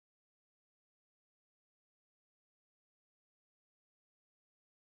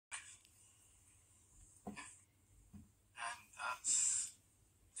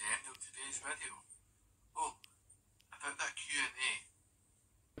video? Oh, about that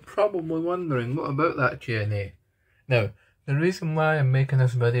Q&A. Probably wondering, what about that Q&A? Now, the reason why I'm making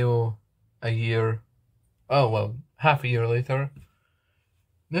this video half a year later,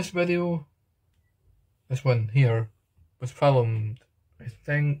 this one here, was filmed, I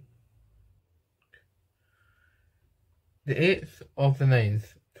think, the 8th of the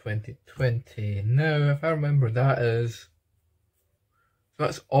 9th, 2020. Now, if I remember, that's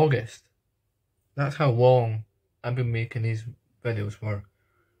August. That's how long I've been making these videos for.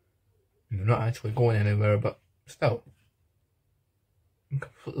 They're not actually going anywhere, but still, I'm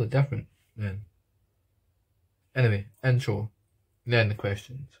completely different then. Anyway, intro, then the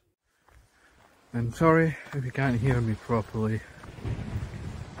questions. I'm sorry if you can't hear me properly.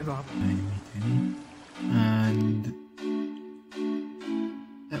 I don't have a meeting, and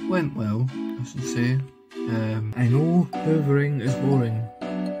it went well, I should say. I know hoovering is boring,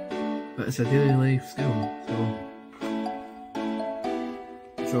 but it's a daily life skill,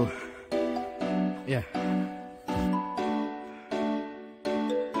 so yeah.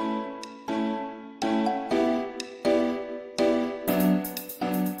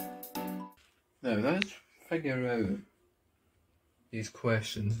 Now let's figure out these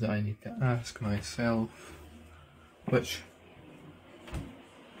questions that I need to ask myself, which,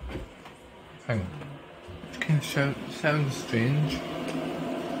 hang on, kind of sounds strange,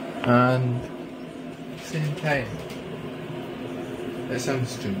 and at the same time, it sounds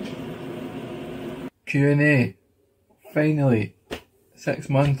strange. Q&A, finally, 6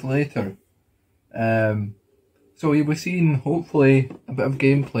 months later. So you'll be seeing, hopefully, a bit of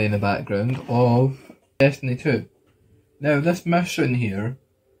gameplay in the background of Destiny 2. Now, this mission here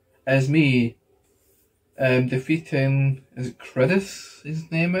is me defeating, is it Cridis, his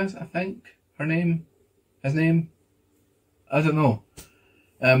name is, I think? His name? I don't know.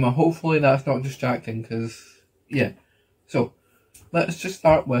 Hopefully that's not distracting, because, yeah. So, let's just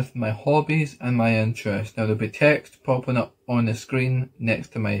start with my hobbies and my interests. Now, there'll be text popping up on the screen next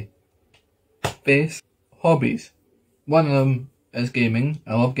to my face. Hobbies. One of them is gaming.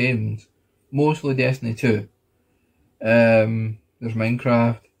 I love games. Mostly Destiny 2. There's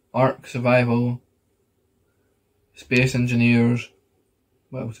Minecraft, Ark Survival, Space Engineers.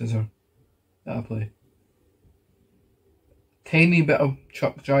 What else is there that I play? Tiny bit of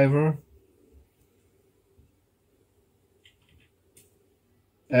Truck Driver.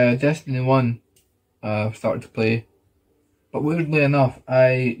 Destiny 1 I've started to play. But weirdly enough,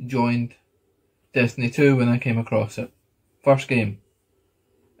 I joined Destiny 2 when I came across it. First game.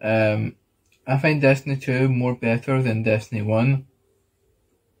 I find Destiny 2 more better than Destiny 1.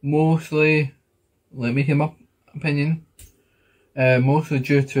 Mostly, let me hear my opinion. Mostly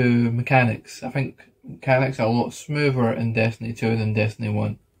due to mechanics. I think mechanics are a lot smoother in Destiny 2 than Destiny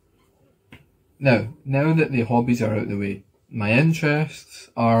 1. Now that the hobbies are out of the way, my interests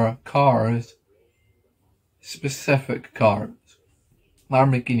are cars. Specific cars.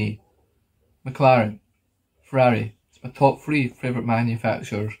 Lamborghini, McLaren, Ferrari. It's my top 3 favourite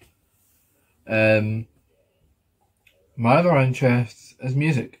manufacturers. My other interest is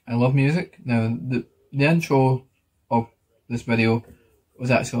music. I love music. Now, the intro of this video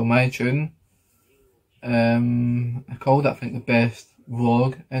was actually my tune. I called it, I think, the best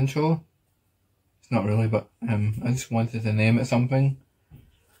vlog intro. It's not really, but I just wanted to name it something.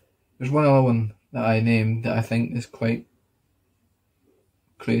 There's one other one that I named that I think is quite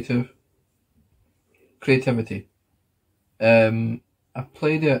creativity. I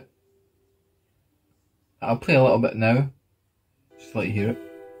played it. I'll play a little bit now, just to let you hear it.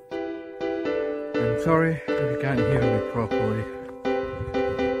 I'm sorry if you can't hear me properly. I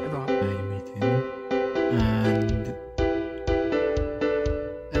don't have a meeting, and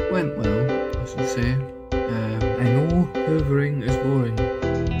it went well, I should say. I know hoovering is boring,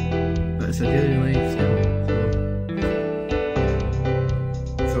 but it's a daily life skill.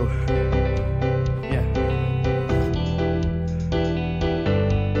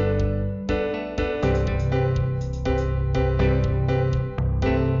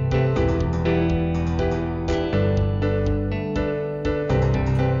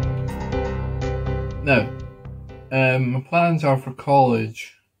 Now, my plans are for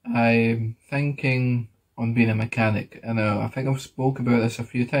college. I'm thinking on being a mechanic. I know, I think I've spoke about this a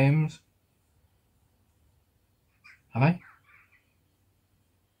few times. Have I?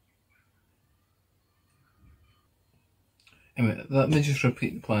 Anyway, let me just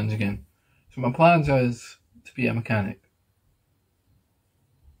repeat the plans again. So my plans is to be a mechanic.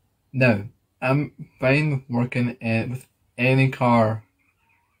 Now, I'm fine with working with any car,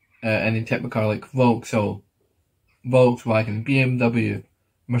 any type of car like Volkswagen, BMW,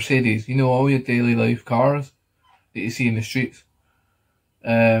 Mercedes, you know, all your daily life cars that you see in the streets.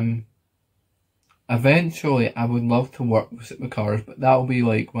 Eventually I would love to work with cars, but that'll be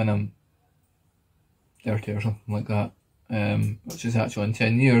like when I'm 30 or something like that. Which is actually in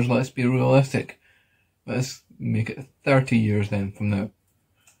 10 years, let's be realistic. Let's make it 30 years then from now.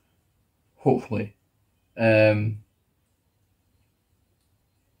 Hopefully. Anyway,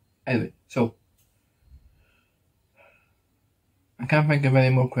 so I can't think of any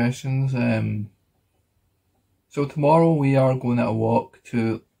more questions. So tomorrow we are going at a walk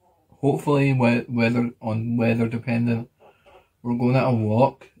to, hopefully weather dependent, we're going at a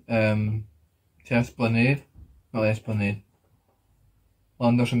walk to Esplanade, not Esplanade,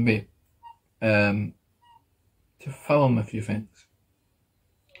 Landerson Bay, to film a few things.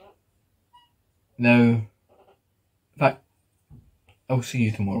 Now, in fact, I'll see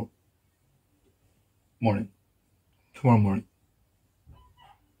you tomorrow morning.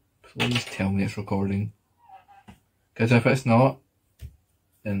 Please tell me it's recording. Because if it's not,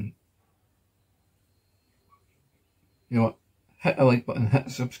 then, you know what, hit the like button, hit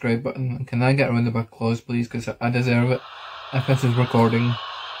the subscribe button, and can I get a round of applause please, because I deserve it if this is recording.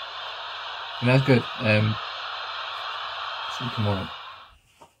 And that's good. See you tomorrow.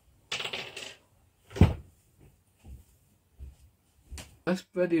 This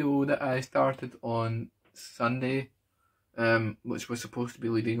video that I started on Sunday, which was supposed to be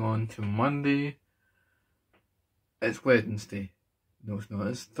leading on to Monday, it's Wednesday. No, it's not,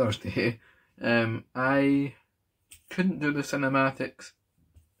 it's Thursday. I couldn't do the cinematics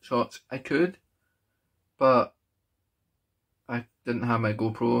shots. I could, but I didn't have my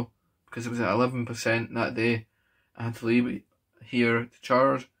GoPro because it was at 11% that day. I had to leave it here to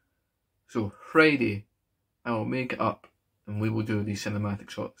charge. So Friday, I will make it up and we will do these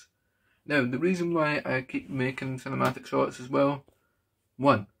cinematic shots. Now, the reason why I keep making cinematic shots as well,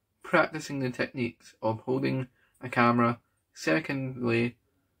 one, practicing the techniques of holding a camera. Secondly,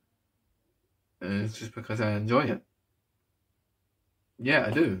 it's just because I enjoy it. Yeah,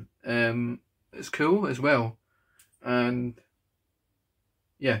 I do. It's cool as well. And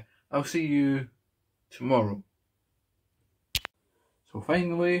yeah, I'll see you tomorrow. So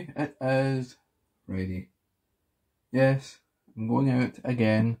finally, it is Friday. Yes, I'm going out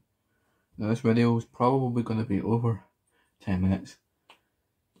again. Now this video is probably going to be over 10 minutes.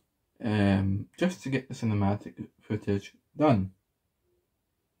 Just to get the cinematic footage done.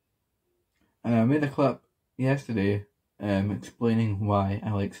 And I made a clip yesterday explaining why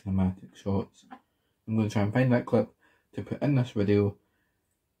I like cinematic shots. I'm going to try and find that clip to put in this video.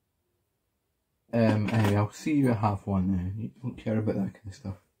 Anyway, I'll see you at half one now. You don't care about that kind of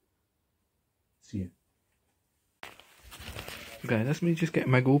stuff. See you. Okay, that's me just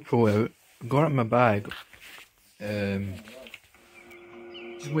getting my GoPro out. I've got it in my bag.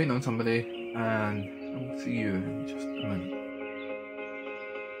 Just waiting on somebody, and I'll see you in just a minute.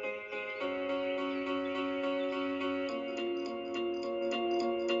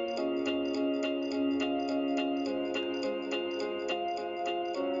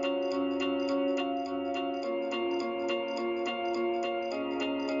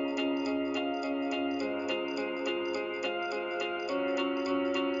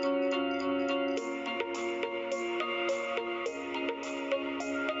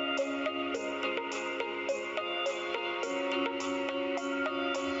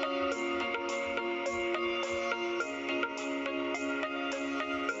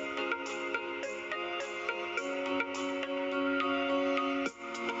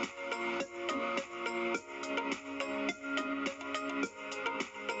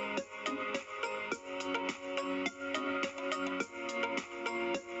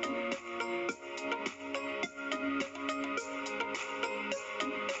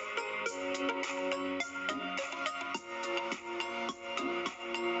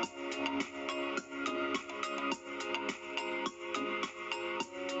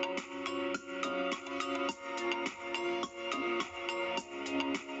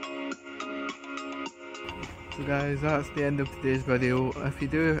 So guys, that's the end of today's video. If you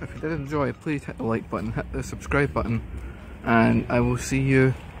did enjoy, please hit the like button, hit the subscribe button, and I will see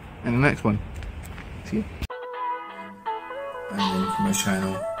you in the next one. See you. And then for my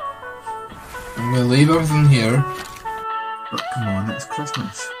channel, I'm going to leave everything here, but come on, it's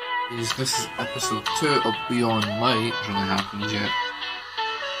Christmas. This is episode 2 of Beyond Light. It really happened yet.